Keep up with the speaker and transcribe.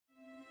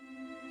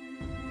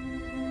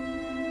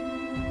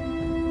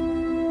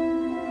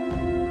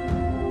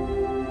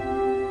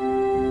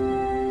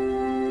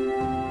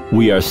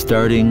We are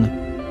starting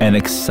an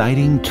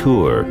exciting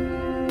tour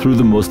through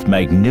the most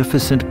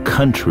magnificent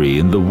country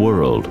in the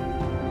world.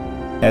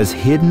 As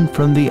hidden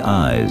from the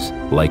eyes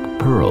like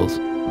pearls,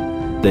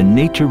 the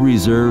nature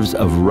reserves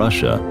of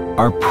Russia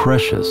are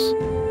precious,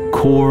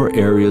 core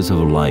areas of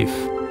life.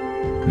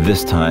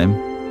 This time,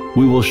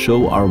 we will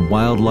show our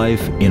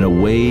wildlife in a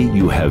way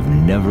you have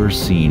never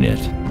seen it.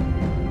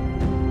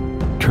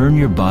 Turn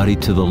your body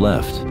to the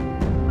left.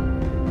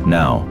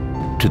 Now,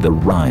 to the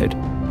right.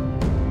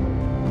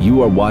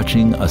 You are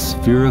watching a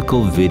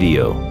spherical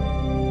video.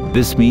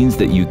 This means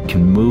that you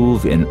can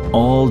move in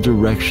all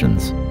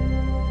directions.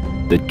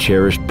 The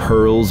cherished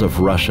pearls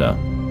of Russia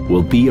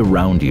will be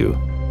around you.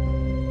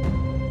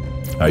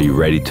 Are you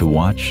ready to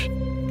watch?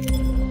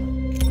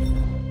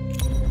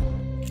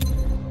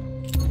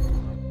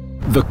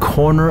 The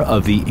corner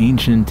of the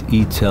ancient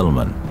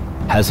Itelmen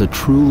has a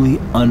truly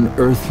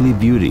unearthly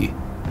beauty.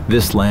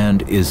 This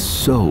land is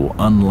so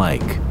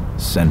unlike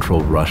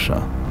central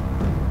Russia.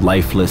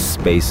 Lifeless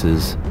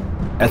spaces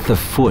at the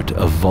foot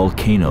of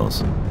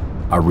volcanoes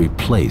are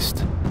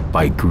replaced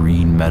by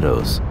green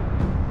meadows.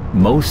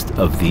 Most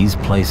of these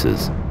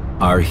places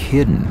are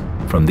hidden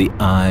from the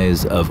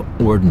eyes of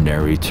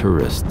ordinary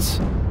tourists.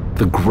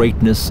 The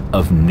greatness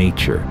of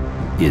nature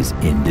is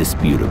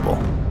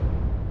indisputable.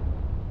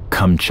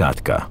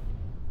 Kamchatka,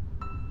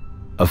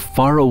 a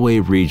faraway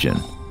region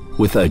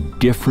with a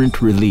different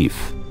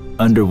relief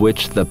under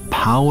which the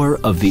power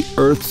of the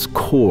Earth's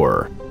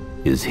core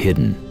is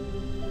hidden.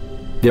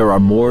 There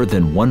are more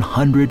than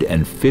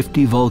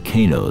 150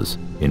 volcanoes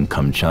in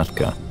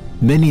Kamchatka.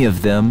 Many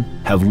of them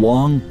have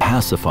long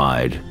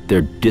pacified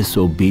their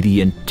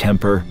disobedient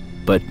temper,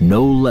 but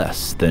no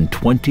less than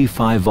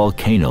 25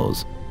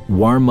 volcanoes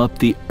warm up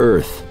the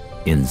Earth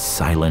in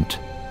silent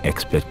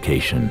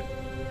expectation.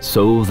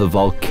 So the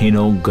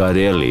volcano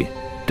Gorelov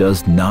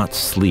does not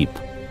sleep.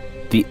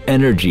 The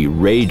energy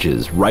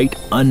rages right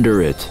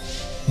under it,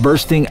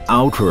 bursting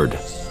outward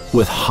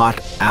with hot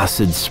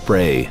acid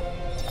spray.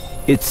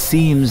 It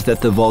seems that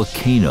the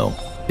volcano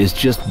is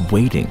just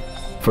waiting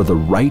for the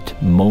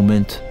right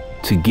moment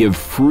to give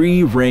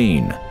free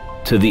rein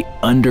to the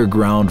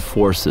underground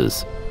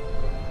forces.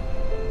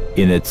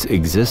 In its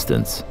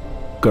existence,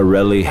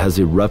 Gorelov has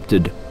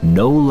erupted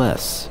no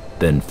less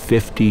than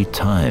 50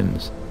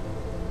 times,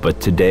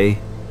 but today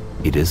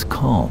it is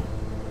calm.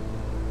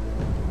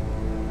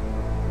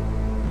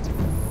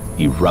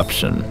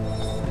 Eruption.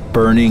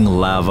 Burning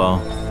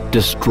lava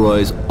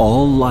destroys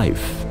all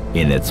life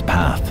in its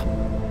path,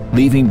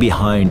 leaving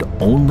behind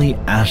only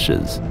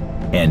ashes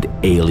and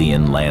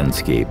alien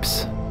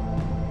landscapes.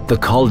 The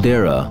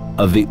caldera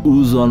of the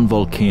Uzon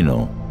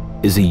volcano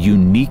is a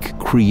unique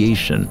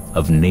creation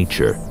of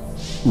nature.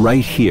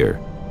 Right here,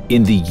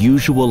 in the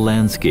usual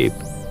landscape,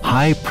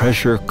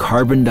 high-pressure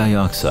carbon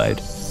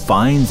dioxide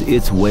finds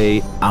its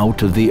way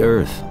out of the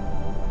Earth.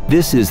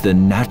 This is the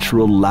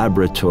natural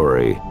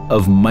laboratory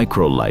of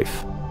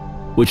microlife,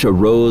 which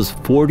arose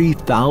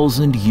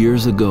 40,000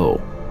 years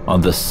ago on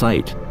the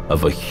site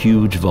of a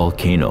huge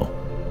volcano.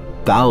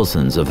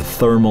 Thousands of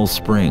thermal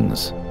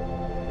springs.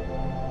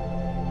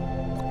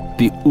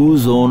 The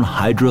Uzon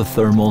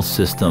hydrothermal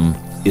system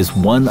is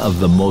one of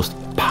the most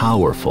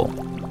powerful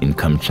in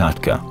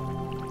Kamchatka.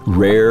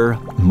 Rare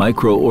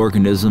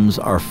microorganisms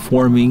are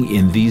forming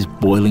in these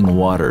boiling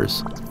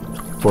waters.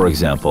 For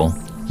example,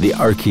 the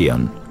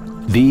archaean.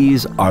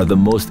 These are the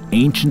most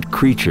ancient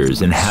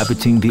creatures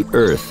inhabiting the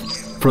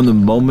Earth from the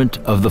moment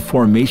of the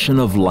formation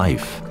of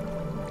life.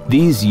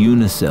 These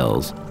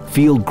unicells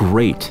feel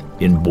great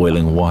in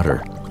boiling water,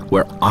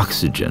 where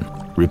oxygen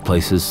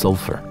replaces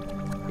sulfur.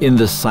 In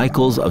the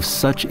cycles of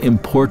such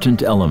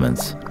important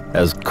elements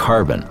as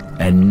carbon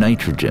and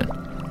nitrogen,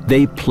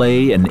 they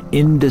play an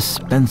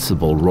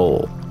indispensable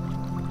role.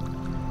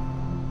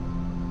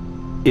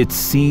 It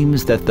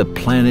seems that the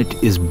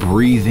planet is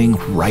breathing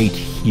right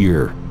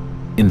here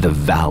in the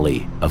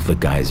Valley of the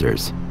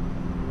Geysers.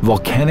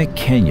 Volcanic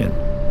Canyon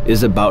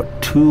is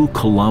about 2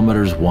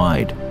 kilometers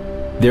wide.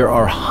 There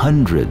are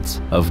hundreds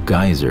of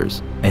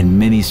geysers and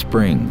many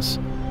springs.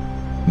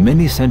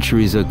 Many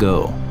centuries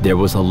ago, there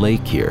was a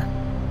lake here.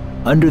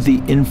 Under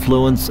the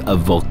influence of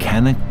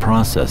volcanic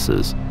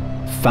processes,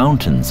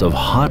 fountains of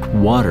hot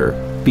water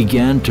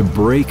began to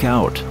break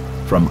out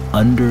from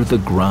under the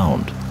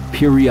ground,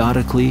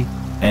 periodically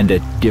and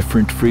at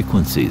different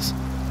frequencies.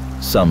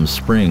 Some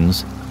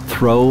springs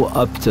throw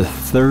up to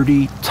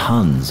 30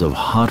 tons of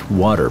hot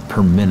water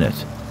per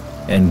minute,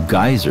 and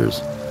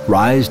geysers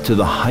rise to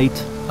the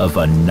height of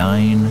a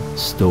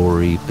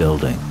 9-story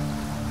building.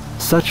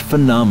 Such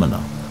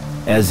phenomena,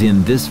 as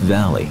in this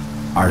valley,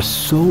 are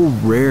so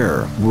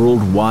rare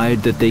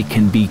worldwide that they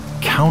can be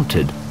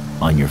counted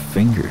on your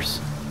fingers.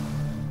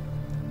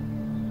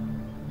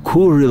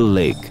 Kuril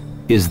Lake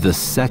is the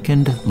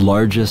second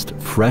largest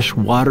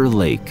freshwater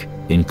lake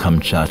in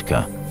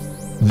Kamchatka.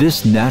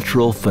 This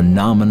natural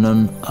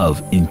phenomenon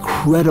of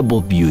incredible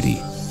beauty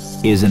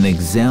is an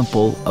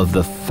example of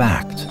the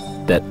fact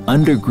that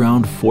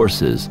underground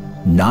forces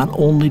not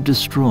only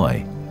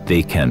destroy,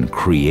 they can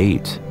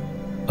create.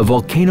 A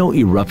volcano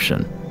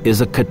eruption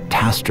is a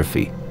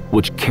catastrophe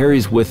which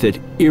carries with it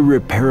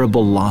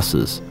irreparable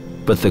losses,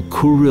 but the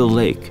Kuril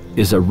Lake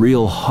is a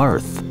real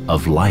hearth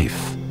of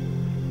life.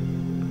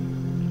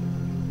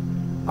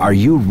 Are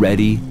you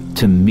ready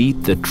to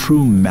meet the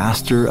true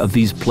master of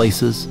these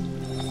places?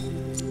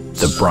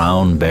 The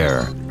brown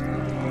bear.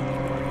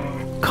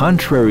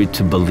 Contrary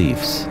to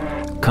beliefs,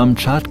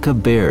 Kamchatka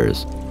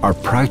bears are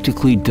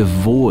practically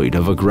devoid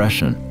of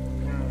aggression.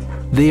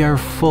 They are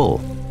full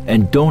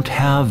and don't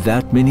have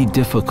that many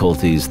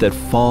difficulties that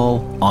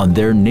fall on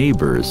their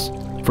neighbors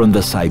from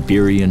the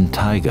Siberian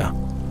taiga.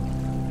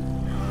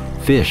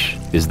 Fish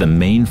is the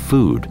main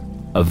food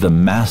of the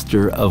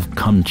master of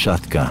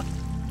Kamchatka.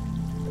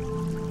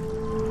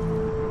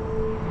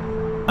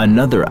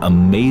 Another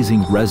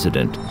amazing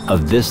resident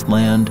of this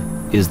land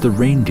is the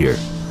reindeer.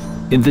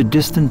 In the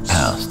distant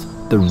past,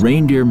 the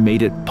reindeer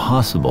made it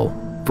possible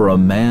for a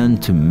man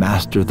to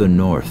master the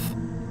north.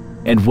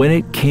 And when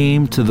it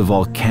came to the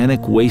volcanic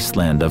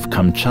wasteland of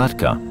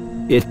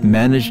Kamchatka, it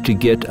managed to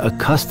get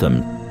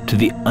accustomed to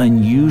the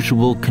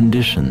unusual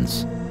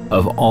conditions.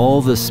 Of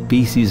all the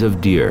species of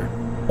deer,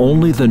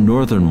 only the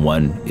northern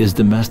one is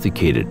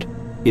domesticated.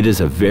 It is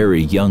a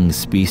very young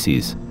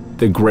species.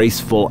 The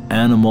graceful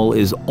animal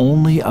is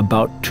only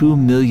about 2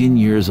 million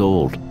years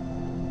old.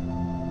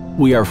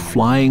 We are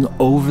flying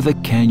over the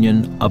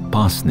canyon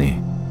Opasny.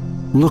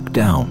 Look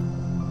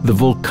down. The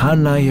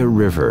Volkanaya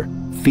River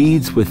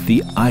feeds with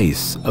the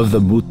ice of the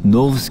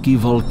Mutnovsky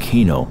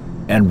volcano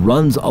and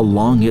runs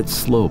along its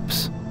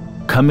slopes.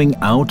 Coming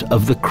out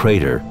of the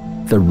crater,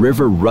 the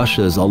river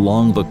rushes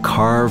along the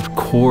carved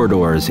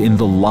corridors in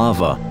the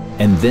lava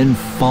and then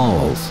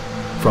falls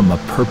from a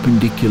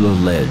perpendicular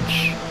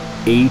ledge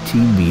 80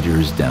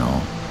 meters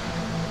down.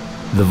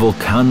 The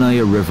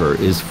Volkanaya River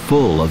is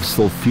full of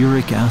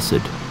sulfuric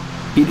acid.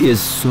 It is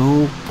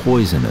so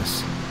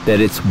poisonous that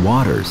its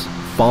waters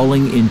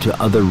falling into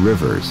other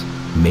rivers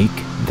make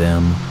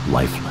them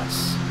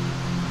lifeless.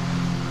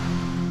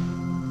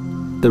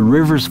 The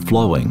rivers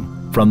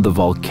flowing from the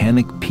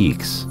volcanic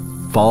peaks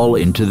fall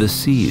into the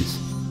seas.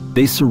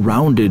 They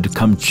surrounded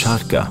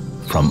Kamchatka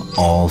from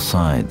all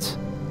sides.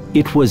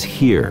 It was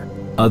here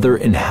other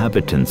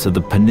inhabitants of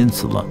the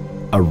peninsula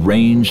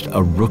arranged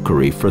a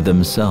rookery for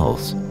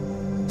themselves.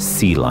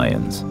 Sea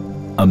lions,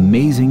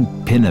 amazing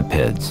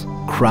pinnipeds,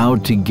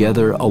 crowd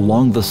together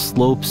along the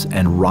slopes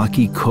and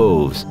rocky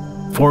coves,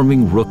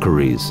 forming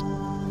rookeries.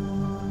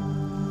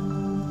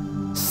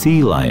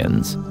 Sea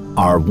lions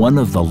are one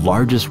of the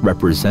largest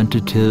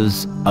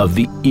representatives of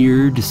the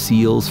eared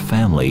seals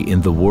family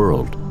in the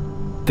world,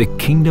 the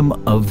kingdom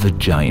of the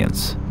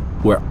giants,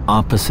 where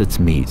opposites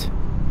meet.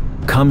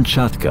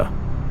 Kamchatka,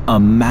 a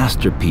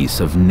masterpiece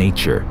of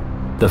nature,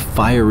 the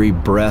fiery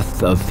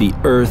breath of the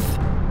earth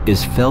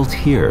is felt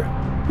here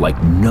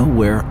like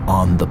nowhere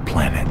on the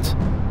planet.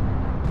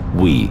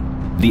 We,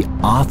 the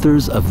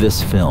authors of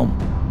this film,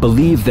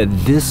 believe that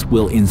this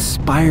will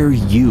inspire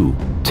you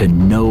to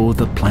know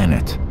the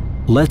planet.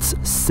 Let's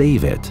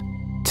save it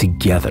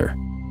together.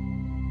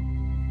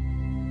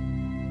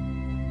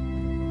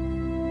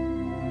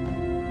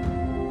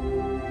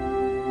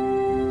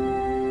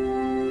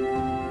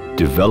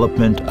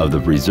 Development of the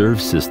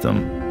reserve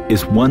system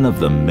is one of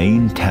the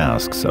main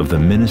tasks of the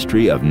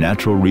Ministry of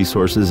Natural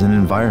Resources and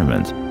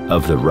Environment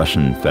of the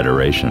Russian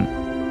Federation.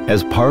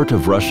 As part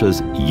of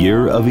Russia's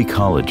Year of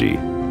Ecology,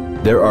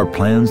 there are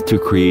plans to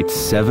create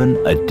 7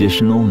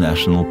 additional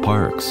national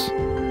parks,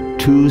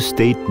 2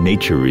 state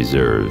nature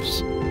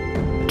reserves,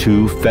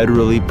 2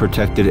 federally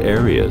protected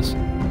areas,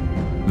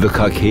 the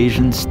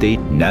Caucasian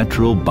State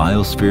Natural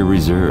Biosphere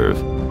Reserve,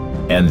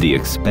 and the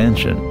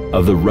expansion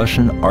of the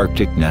Russian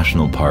Arctic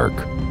National Park.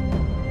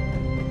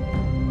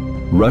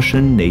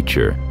 Russian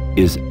nature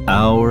is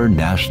our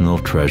national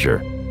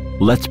treasure.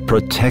 Let's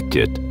protect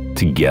it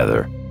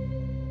together.